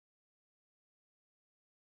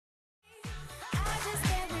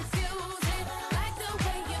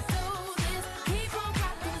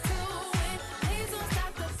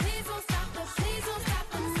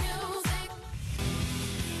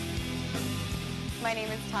My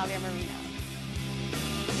name is Talia Marino.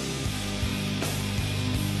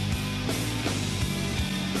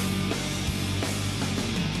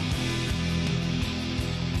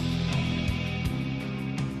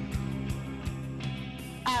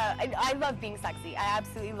 I love being sexy. I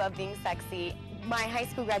absolutely love being sexy. My high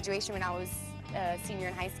school graduation, when I was a senior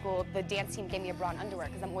in high school, the dance team gave me a bra and underwear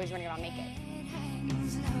because I'm always running around naked.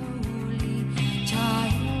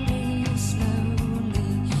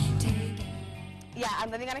 Yeah,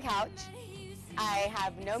 I'm living on a couch. I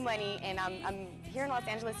have no money, and I'm here in Los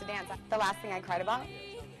Angeles to dance. The last thing I cried about,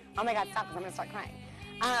 oh my God, stop, because I'm gonna start crying.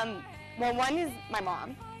 Well, one is my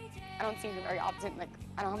mom. I don't see her very often. Like,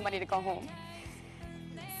 I don't have money to go home.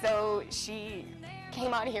 So she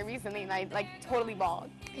came out here recently, and I like totally bawled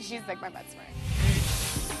because she's like my best friend.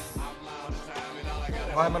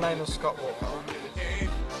 Hi, my name is Scott Walker.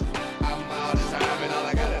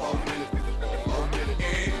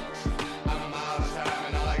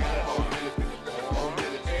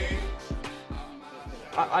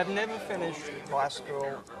 I've never finished high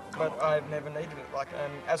school, but I've never needed it. Like,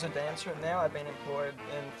 as a dancer now, I've been employed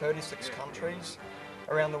in 36 countries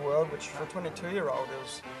around the world, which for a 22-year-old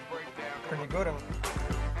is pretty good. And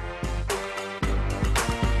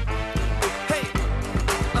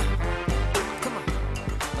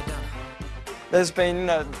there's been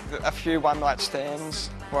a few one-night stands,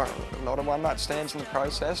 well, a lot of one-night stands in the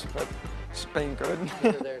process, but it's been good.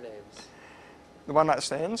 What are their names? The one-night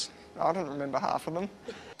stands? I don't remember half of them.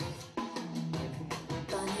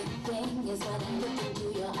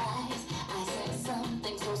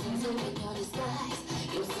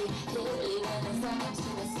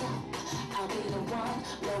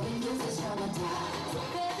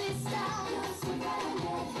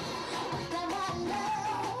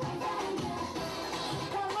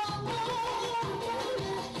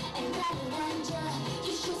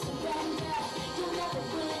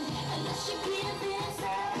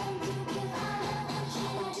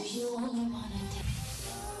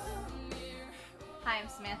 Hi, I'm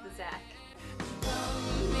Samantha Zach.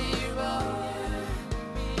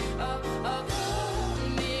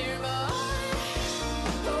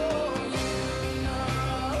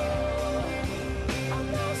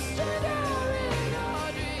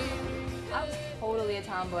 I was totally a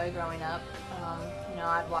tomboy growing up. You know,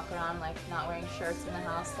 I'd walk around like not wearing shirts in the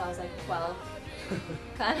house till I was like 12.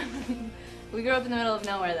 Kind of. We grew up in the middle of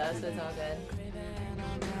nowhere though, so it's all good.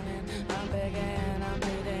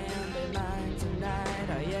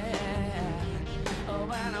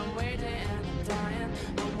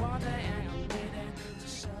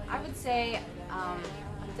 I would say I'm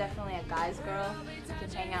definitely a guy's girl. I can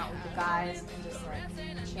hang out with the guys and just like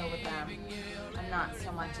chill with them. I'm not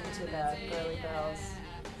so much into the girly girls.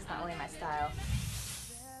 It's not really my style.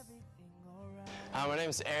 My name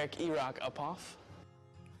is Eric E-Rock Uphoff.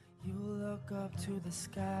 You look up to the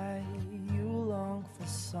sky, you long for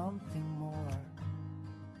something more.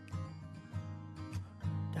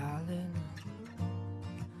 Darling,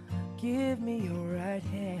 give me your right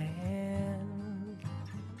hand.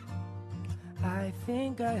 I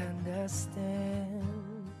think I understand.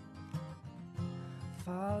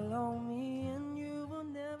 Follow me and you will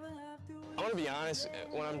never have to. I want to be honest,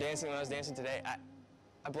 when I was dancing today,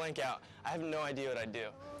 I blank out. I have no idea what I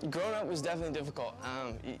do. Growing up was definitely difficult.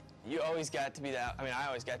 You always got to be the, I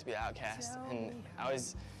always got to be the outcast. And I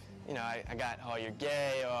was, you know, I got, oh, you're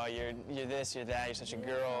gay, oh, you're this, you're that, you're such a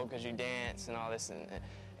girl because you dance and all this. And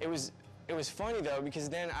it was funny though, because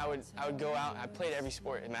then I would go out, and I played every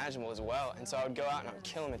sport imaginable as well, and so I would go out and I would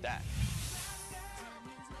kill them at that.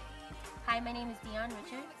 Hi, my name is Dion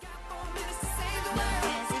Richards.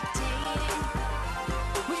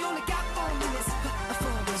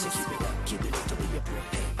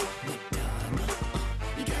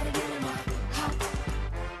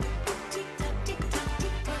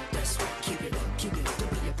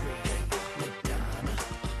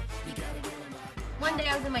 One day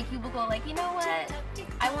I was in my cubicle like, you know what?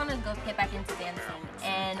 I want to go get back into dancing.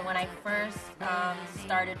 And when I first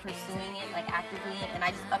started pursuing it like actively, and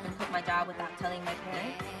I just up and quit my job without telling my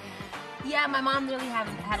parents. Yeah, my mom really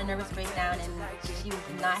had a nervous breakdown and she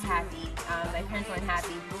was not happy. My parents weren't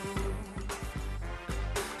happy.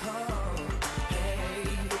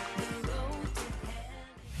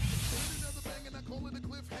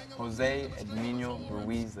 Jose Edmino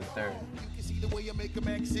Ruiz III.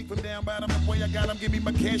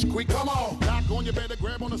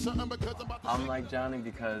 I'm like Johnny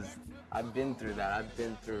because I've been through that. I've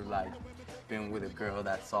been through like been with a girl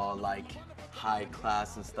that's all like high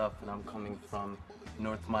class and stuff, and I'm coming from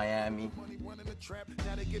North Miami.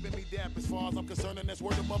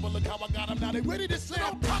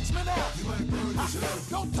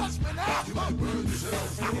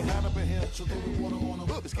 So throw the water on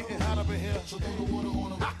them. It's getting hot up in here. So throw the water on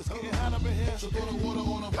them. It's getting hot up in here. So throw the water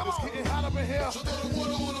on them. It's getting hot up in here. So throw the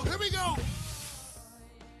water on them. Here we go.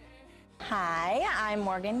 Hi, I'm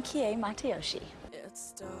Morgan Kie Matayoshi.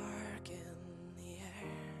 It's dark in the air.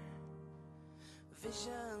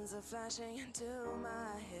 Visions are flashing into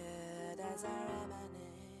my head as I reminisce.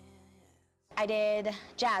 I did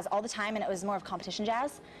jazz all the time, and it was more of competition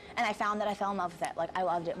jazz, and I found that I fell in love with it. Like, I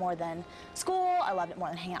loved it more than school, I loved it more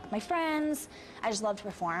than hanging out with my friends. I just loved to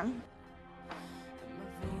perform. My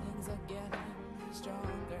feelings are getting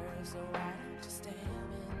stronger, so why don't you stay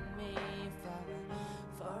with me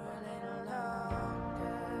for a little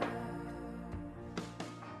longer?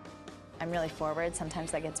 I'm really forward.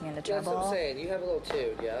 Sometimes that gets me into trouble. That's what I'm saying. You have a little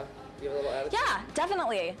tune, yeah? You have a little attitude? Yeah,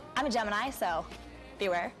 definitely. I'm a Gemini, so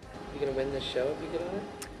beware. You gonna win this show if you get on it?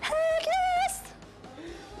 Heck yes!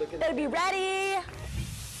 Better be ready!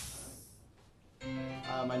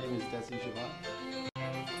 My name is Desi Siobhan.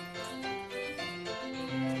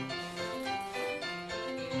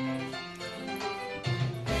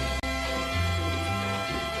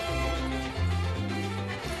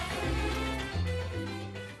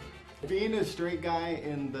 Being a straight guy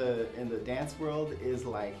in the dance world is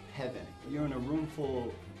like heaven. You're in a room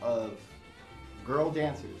full of girl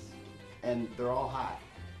dancers, and they're all hot,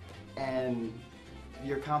 and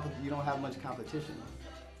you don't have much competition.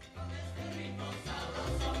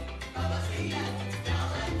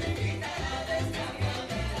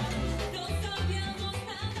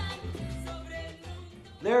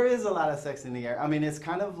 There is a lot of sex in the air. I mean, it's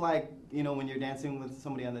kind of like, you know, when you're dancing with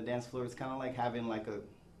somebody on the dance floor, it's kind of like having like a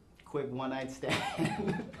quick one-night stand.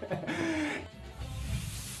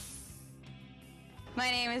 My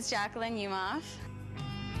name is Jacqueline Umoff.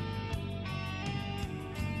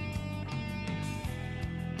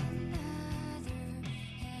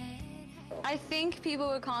 I think people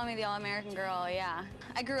would call me the All-American Girl, yeah.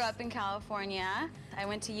 I grew up in California. I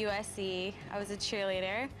went to USC. I was a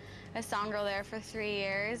cheerleader, a song girl there for 3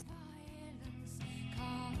 years.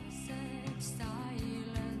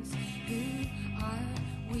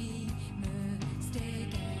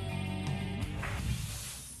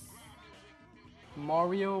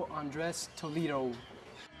 Mario Andres Toledo.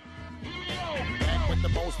 Back with the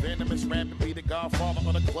most venomous rap and be the godfather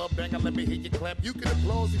of the club banger. Let me hear you clap. You can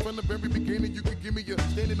applaud me from the very beginning. You can give me your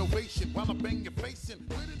standing ovation while I bang your face in.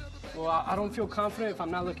 Well, I don't feel confident if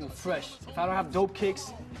I'm not looking fresh. If I don't have dope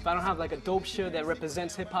kicks, if I don't have like a dope shirt that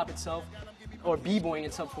represents hip-hop itself, or b-boying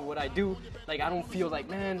itself for what I do, like I don't feel like,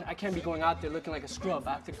 man, I can't be going out there looking like a scrub.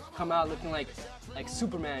 I have to come out looking like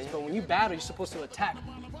Superman. But when you battle, you're supposed to attack,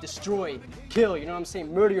 destroy, kill, you know what I'm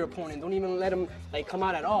saying? Murder your opponent. Don't even let him like come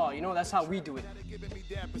out at all, you know? That's how we do it.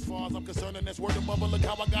 As far as I'm concerned, and that's word of mother, look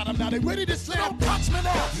how I got them now. They ready to slam. Don't touch me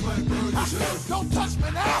now. You might burn yourself. Don't touch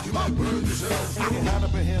me now. You might burn yourself. It's getting hot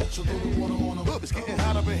up in here, so throw the water on them. It's getting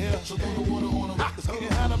hot up in here, so throw the water on them. It's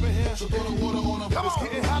getting hot up in here, so throw the water on them. It's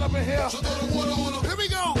getting hot up in here, so throw the water on them. Here we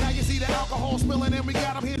go. Now you see the alcohol spilling, and we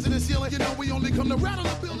got them hands in the ceiling. You know we only come to rattle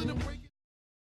the building and break.